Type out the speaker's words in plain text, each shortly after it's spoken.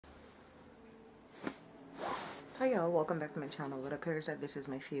Hey y'all, welcome back to my channel. It appears that this is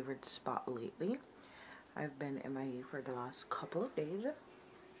my favorite spot lately. I've been MIA for the last couple of days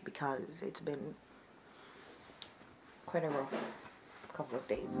because it's been quite a rough couple of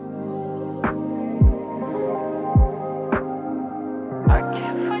days. I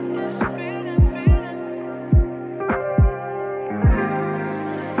can't fight this feeling.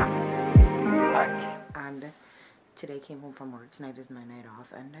 And today came home from work. Tonight is my night off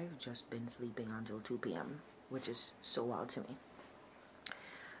and I've just been sleeping until 2 p.m. which is so wild to me.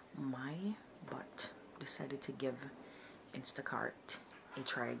 My butt decided to give Instacart a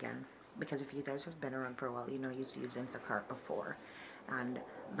try again, because if you guys have been around for a while, you know I used to use Instacart before, and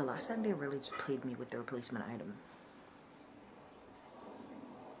the last time they really just played me with the replacement item,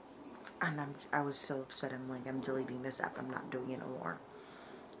 and I was so upset. I'm like, I'm deleting this app, I'm not doing it no more.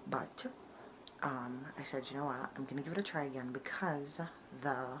 But I said, you know what, I'm gonna give it a try again, because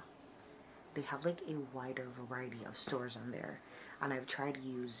they have like a wider variety of stores on there, and I've tried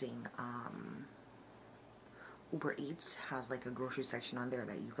using Uber Eats has like a grocery section on there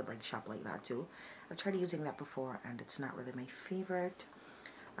that you could like shop like that too. I've tried using that before and it's not really my favorite.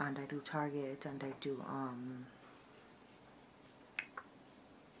 And I do Target and I do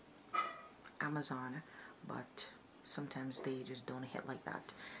Amazon, but sometimes they just don't hit like that.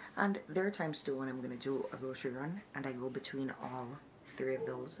 And there are times too when I'm gonna do a grocery run and I go between all three of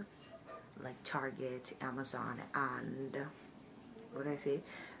those, like Target, Amazon, and what did I say,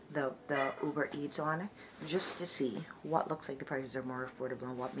 the Uber Eats on, just to see what looks like the prices are more affordable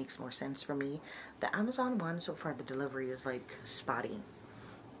and what makes more sense for me. The Amazon one, so far the delivery is like spotty.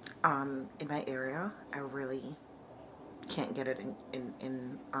 In my area I really can't get it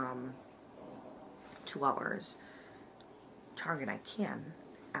in 2 hours. Target I can,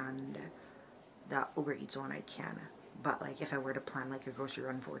 and the Uber Eats one I can. But like if I were to plan like a grocery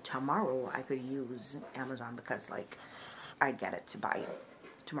run for tomorrow, I could use Amazon because like I'd get it to buy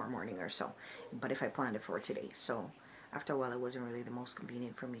tomorrow morning or so. But if I planned it for today, so after a while it wasn't really the most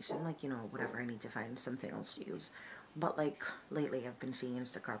convenient for me. So I'm like, you know, whatever, I need to find something else to use. But like lately I've been seeing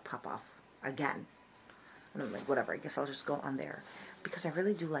Instacart pop off again. And I'm like, whatever, I guess I'll just go on there. Because I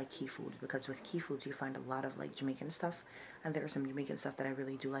really do like Key Foods, because with Key Foods you find a lot of like Jamaican stuff. And there's some Jamaican stuff that I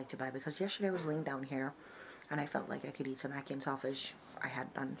really do like to buy. Because yesterday I was laying down here and I felt like I could eat some mac and saltfish. I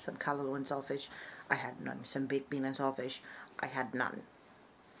had none. Some callaloo and saltfish. I had none. Some baked bean and saltfish. I had none.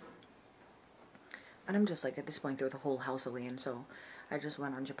 And I'm just like, at this point, throw the whole house away. And so I just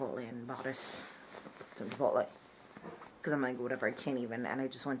went on Chipotle and bought us some Chipotle. Because I'm like, whatever, I can't even. And I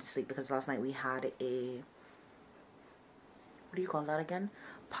just went to sleep because last night we had a, what do you call that again?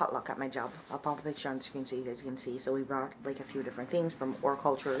 Potluck at my job. I'll pop a picture on the screen so you guys can see. So we brought like a few different things from our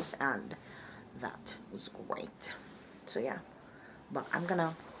cultures, and that was great. So yeah, but I'm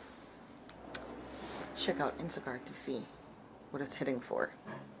gonna check out Instacart to see what it's hitting for,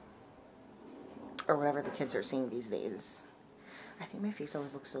 or whatever the kids are seeing these days. I think my face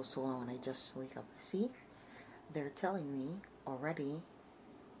always looks so swollen when I just wake up. See, they're telling me already.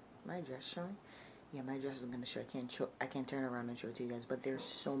 My dress showing? Yeah, my dress is gonna show. I can't turn around and show it to you guys, but there's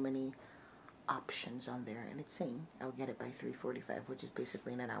so many options on there, and it's saying I'll get it by 3:45, which is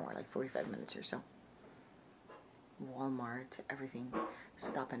basically in an hour, like 45 minutes or so. Walmart, everything,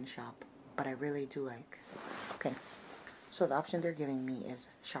 Stop and Shop. But I really do like, okay, so the option they're giving me is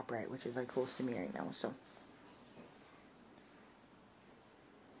ShopRite, which is like close to me right now, so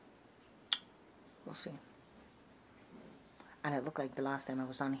we'll see. And it looked like the last time I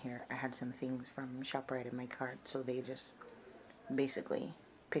was on here I had some things from ShopRite in my cart, so they just basically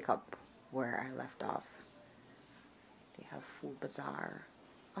pick up where I left off. They have Food Bazaar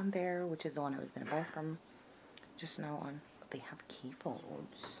on there, which is the one I was going to buy from just now on. But they have Key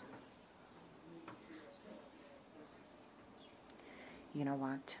Foods. You know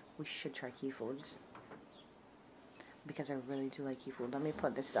what? We should try Key Foods, because I really do like Key Food. Let me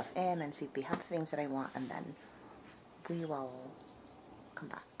put this stuff in and see if they have things that I want, and then we will come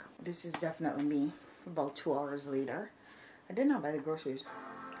back. This is definitely me about 2 hours later. I did not buy the groceries.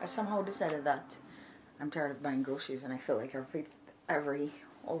 I somehow decided that I'm tired of buying groceries, and I feel like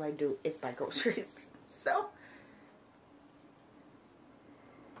all I do is buy groceries. So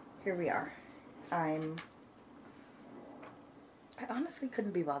here we are. I honestly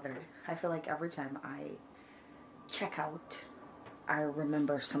couldn't be bothered. I feel like every time I check out, I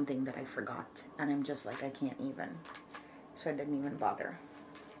remember something that I forgot, and I'm just like, I can't even. So I didn't even bother.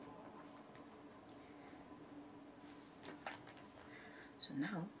 So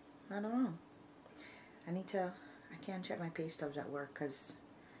now, I don't know. I can't check my pay stubs at work because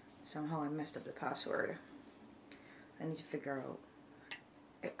somehow I messed up the password. I need to figure out.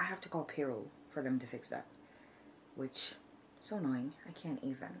 I have to call payroll for them to fix that. which is so annoying. I can't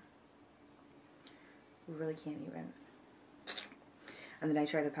even. Really can't even. And then I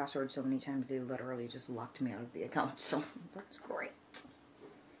tried the password so many times they literally just locked me out of the account, so that's great.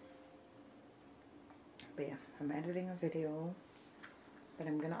 But yeah, I'm editing a video that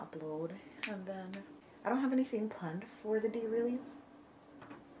I'm gonna upload, and then I don't have anything planned for the day really.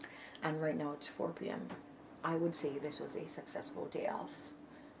 And right now it's 4 p.m. I would say this was a successful day off.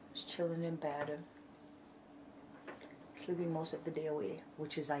 Just chilling in bed, sleeping most of the day away,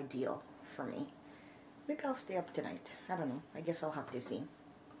 which is ideal for me. Maybe I'll stay up tonight. I don't know. I guess I'll have to see.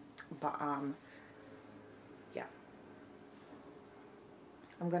 But yeah.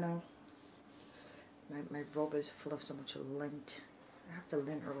 I'm gonna. My robe is full of so much lint. I have to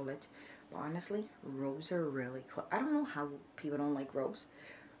lint roll it. But honestly, robes are really close. I don't know how people don't like robes.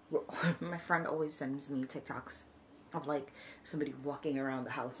 My friend always sends me TikToks of like somebody walking around the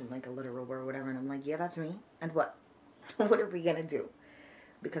house in like a little robe or whatever, and I'm like, yeah, that's me. And what? What are we gonna do?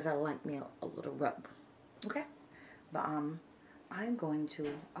 Because I like me a little robe. Okay, but I'm going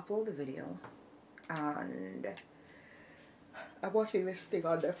to upload the video, and I'm watching this thing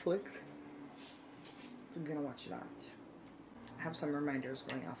on Netflix. I'm gonna watch that. I have some reminders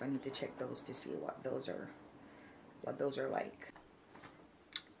going off. I need to check those to see what those are like.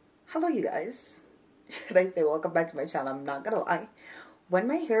 Hello, you guys. Should I say welcome back to my channel? I'm not gonna lie. When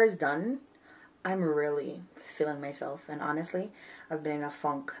my hair is done, I'm really feeling myself, and honestly, I've been in a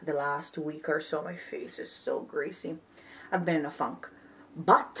funk the last week or so. My face is so greasy. I've been in a funk,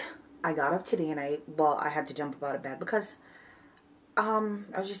 but I got up today and I had to jump up out of bed because I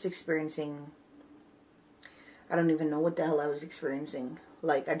was just experiencing, I don't even know what the hell I was experiencing.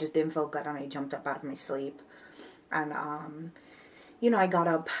 Like, I just didn't feel good, and I jumped up out of my sleep, and you know, I got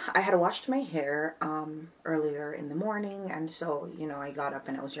up, I had washed my hair earlier in the morning, and so, you know, I got up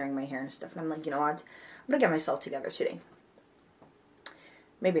and I was drying my hair and stuff, and I'm like, you know what, I'm gonna get myself together today.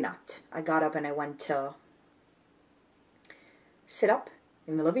 Maybe not. I got up and I went to sit up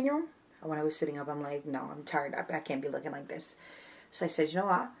in the living room, and when I was sitting up, I'm like, no, I'm tired, I can't be looking like this. So I said, you know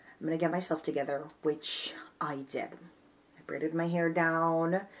what, I'm gonna get myself together, which I did. I braided my hair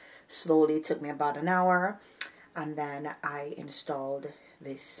down slowly. It took me about an hour. And then I installed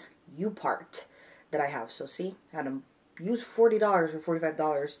this U-part that I have. So see, I had to use $40 or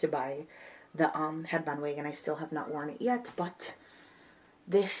 $45 to buy the headband wig, and I still have not worn it yet. But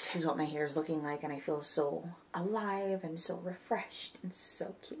this is what my hair is looking like, and I feel so alive and so refreshed and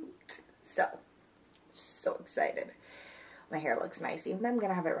so cute. So excited. My hair looks nice. Even though I'm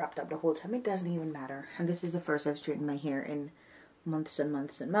gonna have it wrapped up the whole time, it doesn't even matter. And this is the first I've straightened my hair in months and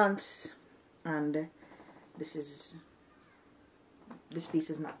months and months. And this piece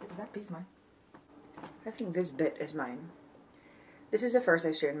is not, is that piece mine? I think this bit is mine. This is the first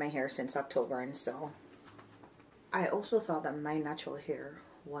I've straightened my hair since October, and so I also thought that my natural hair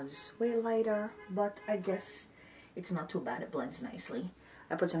was way lighter, but I guess it's not too bad. It blends nicely.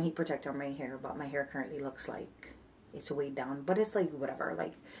 I put some heat protector on my hair, but my hair currently looks like it's weighed down, but it's like whatever,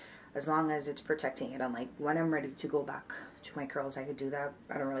 like as long as it's protecting it. And like when I'm ready to go back to my curls, I could do that.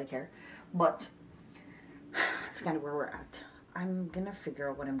 I don't really care, but it's kind of where we're at. I'm gonna figure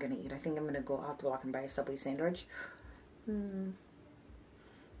out what I'm gonna eat. I think I'm gonna go out the block and buy a Subway sandwich.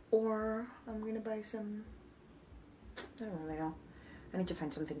 Or I'm gonna buy some, I don't really know. I need to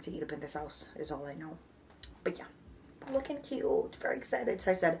find something to eat up in this house is all I know. But yeah, looking cute, very excited.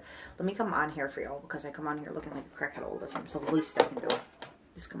 So I said, let me come on here for y'all, because I come on here looking like a crackhead all the time. So the least I can do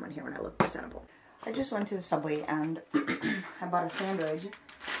is come on here when I look presentable. I just went to the Subway and I bought a sandwich,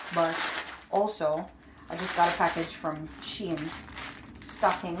 but also I just got a package from Shein.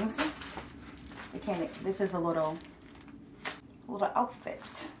 Stockings. This is a little outfit.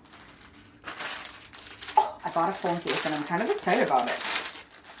 Oh, I bought a phone case and I'm kind of excited about it.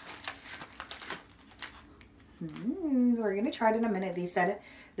 We're gonna try it in a minute. They said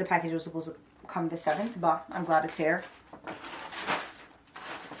the package was supposed to come the 7th, but I'm glad it's here.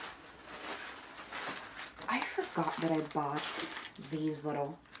 I forgot that I bought these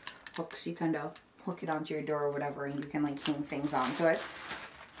little hooks. You kind of hook it onto your door or whatever, and you can like hang things onto it.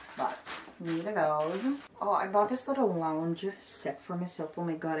 But neither of those. Oh, I bought this little lounge set for myself. Oh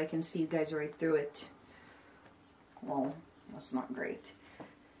my god, I can see you guys right through it. Well, that's not great.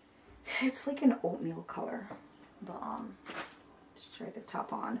 It's like an oatmeal color. But let's try the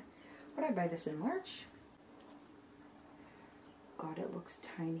top on. Would I buy this in large? God, it looks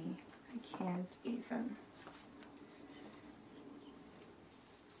tiny. I can't even.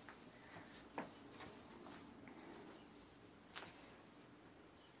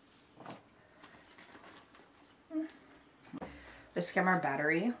 This camera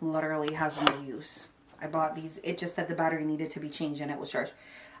battery literally has no use. I bought these. It just that the battery needed to be changed and it was charged.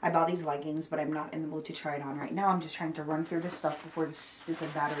 I bought these leggings, but I'm not in the mood to try it on right now. I'm just trying to run through this stuff before the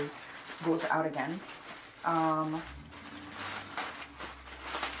stupid battery goes out again.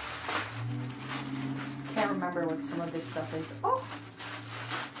 Can't remember what some of this stuff is. Oh,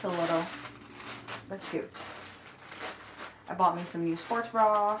 it's a little, but cute. I bought me some new sports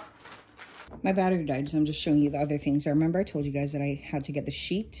bra. My battery died, so I'm just showing you the other things. I remember I told you guys that I had to get the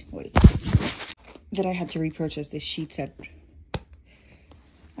sheet. Wait. That I had to repurchase this sheet set.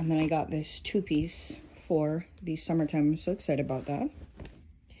 And then I got this 2-piece for the summertime. I'm so excited about that.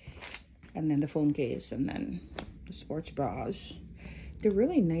 And then the phone case, and then the sports bras. They're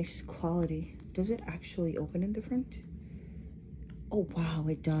really nice quality. Does it actually open in the front? Oh, wow,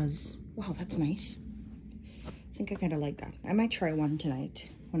 it does. Wow, that's nice. I think I kind of like that. I might try one tonight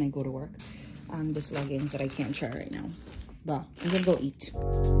when I go to work. This leggings that I can't try right now. But I'm gonna go eat.